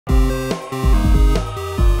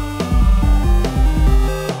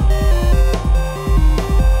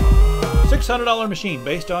$600 machine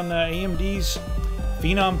based on AMD's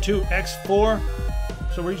Phenom 2 X4.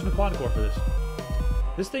 So we're using the quad core for this.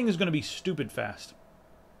 This thing is going to be stupid fast.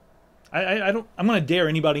 I'm going to dare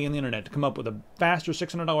anybody on the internet to come up with a faster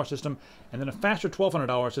 $600 system and then a faster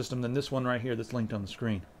 $1,200 system than this one right here that's linked on the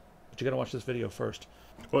screen. But you got to watch this video first.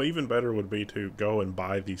 Well, even better would be to go and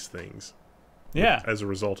buy these things. Yeah. As a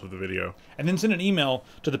result of the video. And then send an email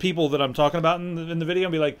to the people that I'm talking about in the video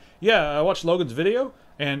and be like, yeah, I watched Logan's video,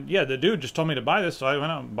 and yeah, the dude just told me to buy this, so I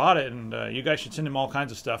went out and bought it, and you guys should send him all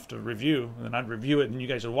kinds of stuff to review, and then I'd review it, and you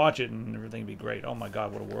guys would watch it, and everything would be great. Oh my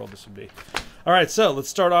god, what a world this would be. Alright, so let's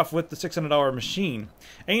start off with the $600 machine.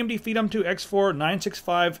 AMD Phenom 2 X4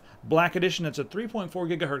 965 Black Edition. It's a 3.4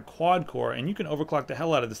 gigahertz quad core, and you can overclock the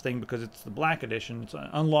hell out of this thing because it's the Black Edition. It's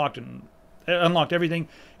unlocked and unlocked everything.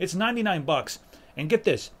 It's $99, and get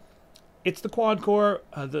this, it's the quad core.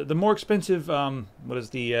 The more expensive, what is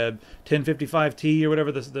the 1055T or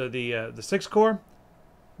whatever, the 6 core.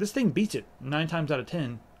 This thing beats it 9 times out of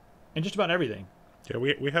 10, in just about everything. Yeah,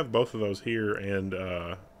 we have both of those here, and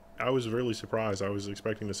I was really surprised. I was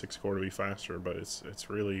expecting the 6 core to be faster, but it's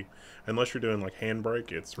really, unless you're doing like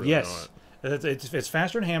Handbrake, it's really not. It's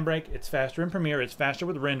faster in Handbrake. It's faster in Premiere. It's faster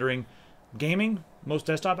with rendering. Gaming, most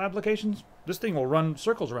desktop applications, this thing will run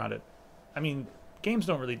circles around it. I mean, games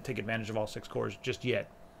don't really take advantage of all 6 cores just yet.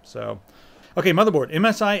 So, okay, motherboard,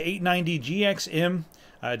 MSI 890 GXM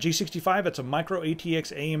G65. It's a micro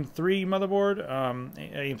ATX AM3 motherboard,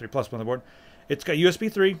 AM3 Plus motherboard. It's got USB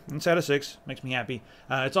 3 instead of 6. Makes me happy.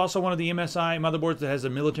 It's also one of the MSI motherboards that has the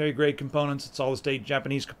military-grade components. It's solid-state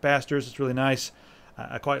Japanese capacitors. It's really nice.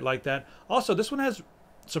 I quite like that. Also, this one has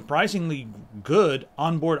surprisingly good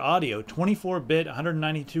onboard audio, 24-bit,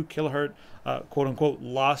 192 kilohertz, quote-unquote,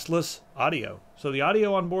 lossless audio. So the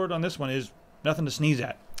audio on board on this one is nothing to sneeze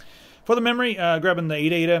at. For the memory, grabbing the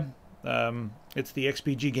ADATA. It's the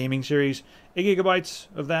XPG Gaming Series. 8 gigabytes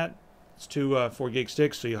of that. It's 2 4 gig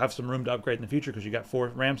sticks, so you'll have some room to upgrade in the future because you got 4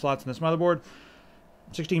 RAM slots in this motherboard.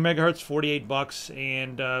 16 megahertz, $48,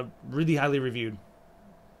 and really highly reviewed.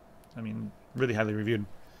 I mean, really highly reviewed.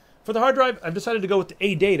 For the hard drive, I've decided to go with the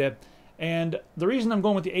ADATA, and the reason I'm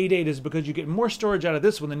going with the ADATA is because you get more storage out of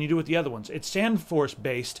this one than you do with the other ones. It's SandForce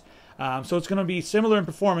based, so it's going to be similar in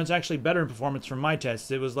performance, actually better in performance from my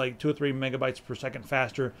tests. It was like 2 or 3 megabytes per second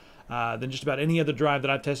faster than just about any other drive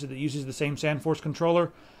that I've tested that uses the same SandForce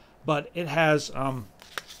controller, but it has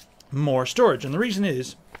more storage, and the reason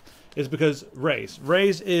is because RAIS.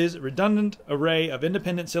 RAIS is redundant array of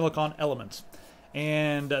independent silicon elements.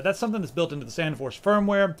 And that's something that's built into the SandForce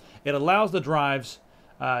firmware. It allows the drives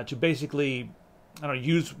to basically,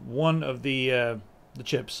 use one of the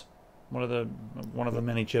chips, one of the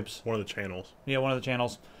many chips, one of the channels. Yeah, one of the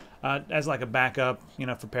channels, as like a backup,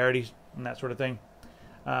 for parity and that sort of thing.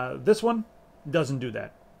 This one doesn't do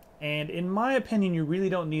that, and in my opinion, you really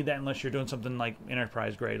don't need that unless you're doing something like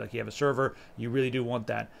enterprise grade, like you have a server. You really do want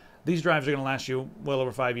that. These drives are going to last you well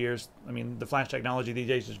over 5 years. I mean, the flash technology these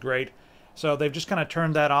days is great. So they've just kind of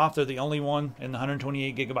turned that off. They're the only one in the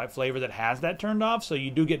 128 gigabyte flavor that has that turned off. So you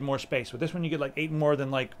do get more space. With this one, you get like 8 more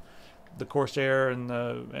than like the Corsair and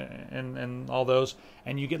the and all those,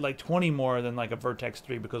 and you get like 20 more than like a Vertex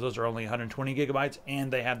 3 because those are only 120 gigabytes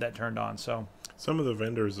and they have that turned on. So some of the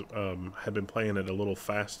vendors have been playing it a little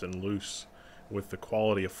fast and loose with the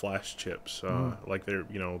quality of flash chips. Like they're,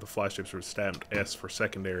 the flash chips are stamped S for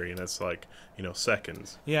secondary, and that's like,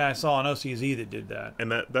 seconds. Yeah, I saw an OCZ that did that.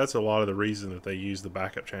 And that's a lot of the reason that they use the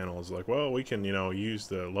backup channel is like, well, we can, use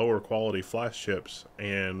the lower quality flash chips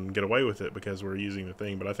and get away with it because we're using the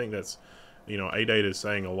thing. But I think that's, ADATA is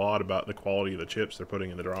saying a lot about the quality of the chips they're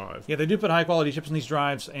putting in the drive. Yeah, they do put high quality chips in these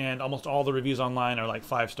drives, and almost all the reviews online are like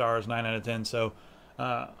 5 stars, 9 out of 10. So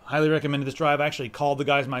highly recommended this drive. I actually called the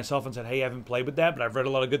guys myself and said, hey, I haven't played with that, but I've read a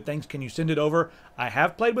lot of good things. Can you send it over? I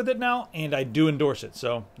have played with it now, and I do endorse it.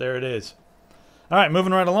 So there it is. All right,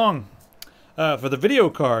 moving right along. For the video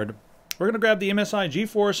card, we're going to grab the MSI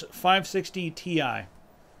GeForce 560 Ti.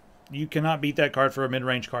 You cannot beat that card for a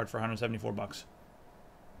mid-range card for $174.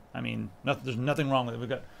 I mean, there's nothing wrong with it. We've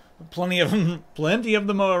got plenty of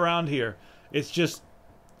them around here. It's just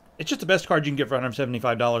the best card you can get for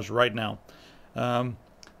 $175 right now.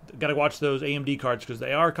 Got to watch those AMD cards because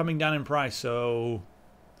they are coming down in price, so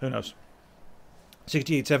who knows.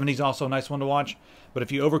 6870 is also a nice one to watch, but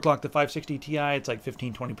if you overclock the 560 Ti, it's like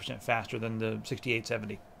 15-20% faster than the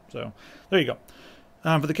 6870. So there you go.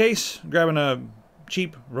 For the case, grabbing a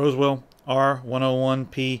cheap Roswell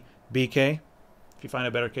R101P BK. If you find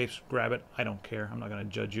a better case, grab it. I don't care. I'm not going to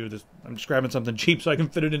judge you. I'm just grabbing something cheap so I can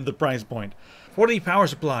fit it into the price point. For the power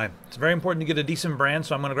supply, it's very important to get a decent brand,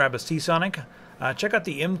 so I'm going to grab a Seasonic. Check out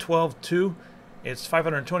the M12-2 It's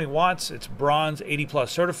 520 watts. It's bronze, 80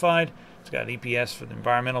 plus certified. It's got EPS for the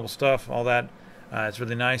environmental stuff, all that. It's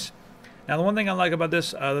really nice. Now, the one thing I like about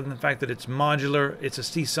this, other than the fact that it's modular, it's a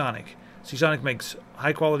Seasonic. Seasonic makes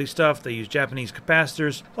high-quality stuff. They use Japanese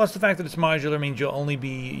capacitors. Plus, the fact that it's modular means you'll only be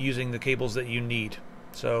using the cables that you need.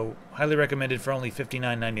 So, highly recommended for only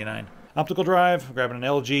 $59.99. Optical Drive, grabbing an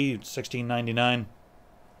LG, $16.99.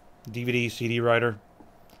 DVD, CD writer.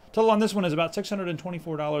 Total on this one is about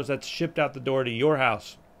 $624. That's shipped out the door to your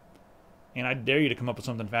house. And I dare you to come up with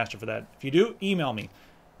something faster for that. If you do, email me.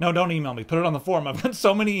 No, don't email me. Put it on the forum. I've got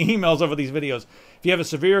so many emails over these videos. If you have a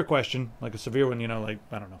severe question, like a severe one, you know, like,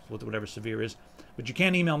 I don't know, whatever severe is. But you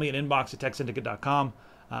can email me at inbox@techsyndicate.com.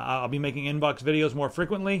 I'll be making inbox videos more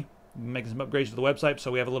frequently, making some upgrades to the website,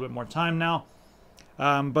 so we have a little bit more time now.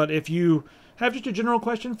 But if you have just a general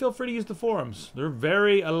question, feel free to use the forums. They're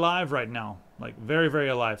very alive right now. Like, very, very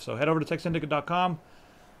alive. So head over to techsyndicate.com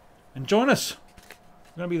and join us.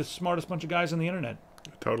 We're going to be the smartest bunch of guys on the internet.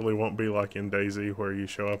 It totally won't be like in DayZ where you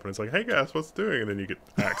show up and it's like, hey guys, what's doing? And then you get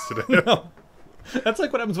axed to death. No. That's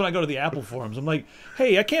like what happens when I go to the Apple forums. I'm like,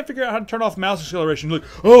 hey, I can't figure out how to turn off mouse acceleration. You're like,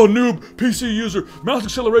 oh, noob, PC user, mouse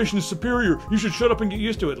acceleration is superior. You should shut up and get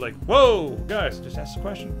used to it. Like, whoa, guys, just ask the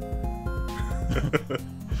question.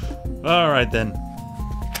 All right, then.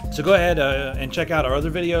 So go ahead and check out our other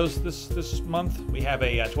videos this month. We have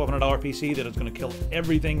a $1,200 PC that is going to kill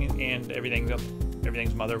everything and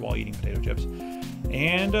everything's mother while eating potato chips.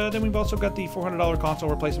 And then we've also got the $400 console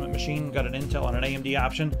replacement machine. Got an Intel and an AMD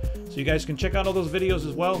option. So you guys can check out all those videos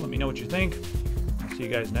as well. Let me know what you think. I'll see you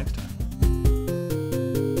guys next time.